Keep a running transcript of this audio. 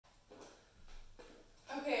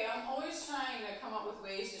come up with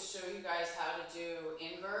ways to show you guys how to do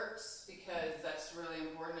inverts because that's really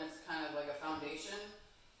important. It's kind of like a foundation.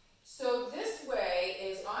 So this way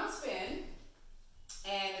is on spin,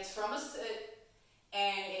 and it's from a sit,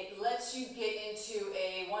 and it lets you get into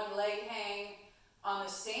a one leg hang on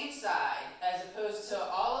the same side, as opposed to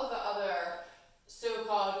all of the other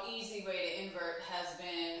so-called easy way to invert has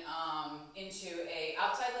been into a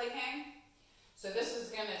outside leg hang. So this is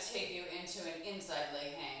going to take you into an inside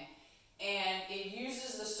leg hang. And it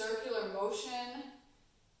uses the circular motion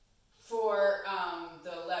for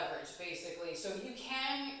the leverage, basically. So you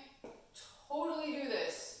can totally do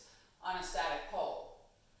this on a static pole,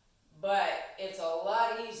 but it's a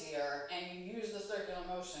lot easier, and you use the circular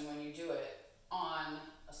motion when you do it on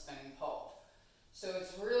a spinning pole. So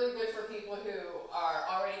it's really good for people who are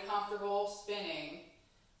already comfortable spinning,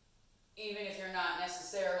 even if you're not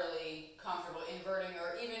necessarily comfortable inverting,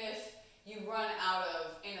 or even if you run out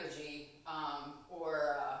of energy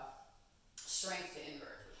or strength to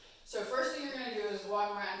invert. So first thing you're going to do is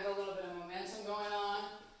walk around, get a little bit of momentum going on,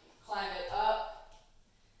 climb it up,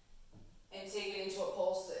 and take it into a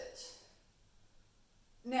pole sit.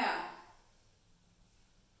 Now,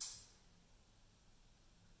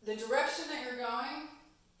 the direction that you're going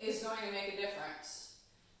is going to make a difference.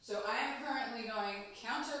 So I am currently going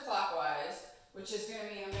counterclockwise, which is going to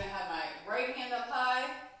mean I'm going to have my right hand up high,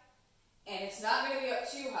 and it's not going to be up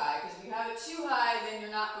too high, because if you have it too high, then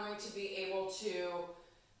you're not going to be able to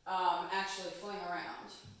actually fling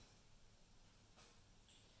around.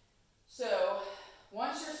 So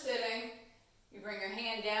once you're sitting, you bring your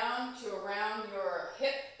hand down to around your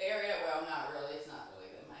hip area. Well, not really, it's not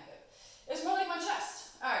really my hip. It's more like my chest.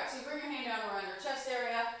 All right, so you bring your hand down around your chest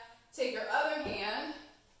area, take your other hand,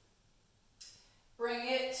 bring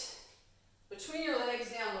it between your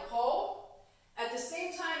legs down the pole. At the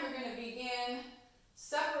same time, you're going to begin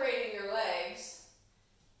separating your legs.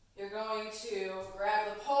 You're going to grab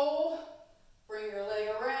the pole, bring your leg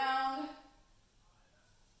around,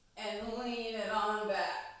 and lean it on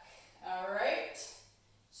back. All right?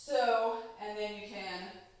 So, and then you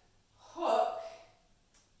can hook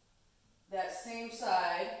that same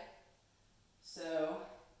side, so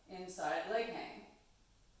inside leg hang.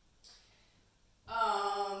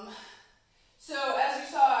 So as you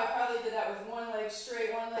saw, I probably did that with one leg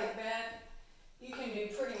straight, one leg bent. You can do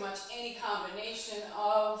pretty much any combination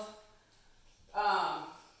of, I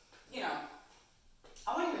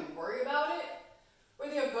won't even worry about it.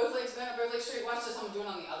 Whether you have both legs bent or both legs straight, watch this, I'm doing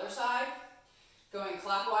on the other side, going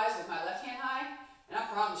clockwise with my left hand high, and I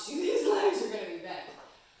promise you these legs are going to be bent.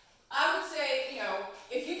 I would say,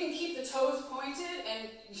 if you can keep the toes pointed, and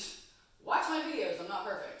watch my videos, I'm not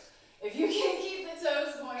perfect. If you can keep the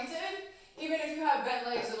toes pointed, even if you have bent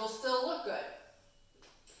legs, it'll still look good.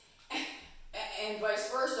 And vice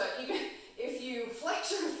versa, even if you flex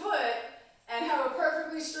your foot and have a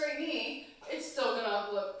perfectly straight knee, it's still gonna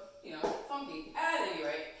look, funky. At any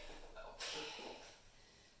rate, okay.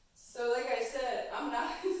 So like I said, I'm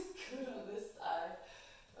not as good on this side.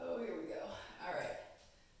 Oh, here we go. All right.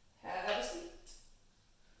 Have a seat.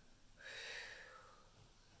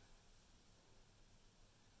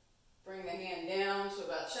 Bring the hand down to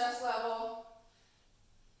about chest level.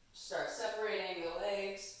 Start separating the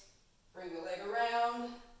legs. Bring the leg around.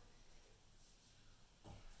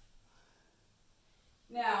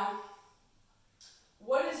 Now,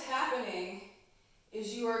 what is happening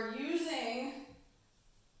is you are using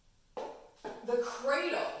the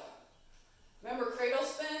cradle. Remember cradle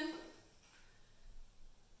spin?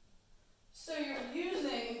 So you're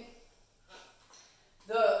using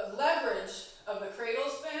the leverage of the cradle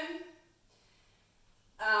spin.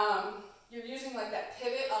 You're using like that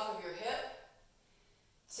pivot off of your hip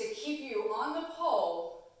to keep you on the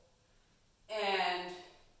pole and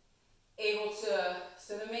able to,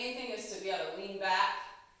 so the main thing is to be able to lean back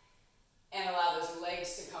and allow those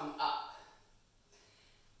legs to come up.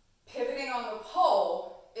 Pivoting on the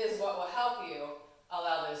pole is what will help you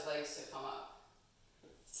allow those legs to come up.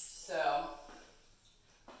 So,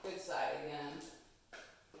 good side again.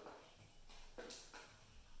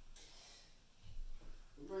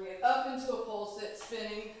 Bring it up into a pole sit,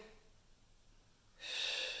 spinning.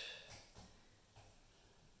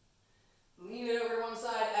 Lean it over to one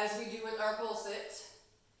side as we do with our pole sit.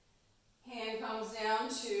 Hand comes down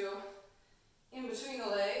to in between the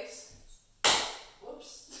legs.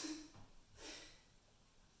 Whoops.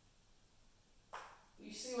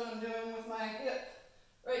 You see what I'm doing with my hip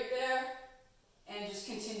right there? And just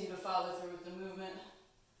continue to follow through with the movement,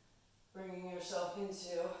 bringing yourself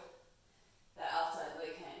into the outside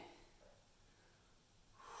leg hang.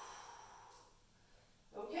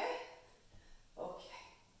 Okay? Okay.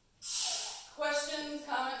 Question? questions,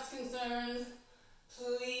 comments, concerns,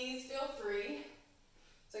 please feel free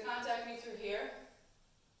to contact me through here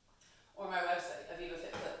or my website,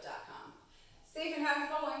 avivafitclip.com. Safe and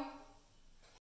happy bowling.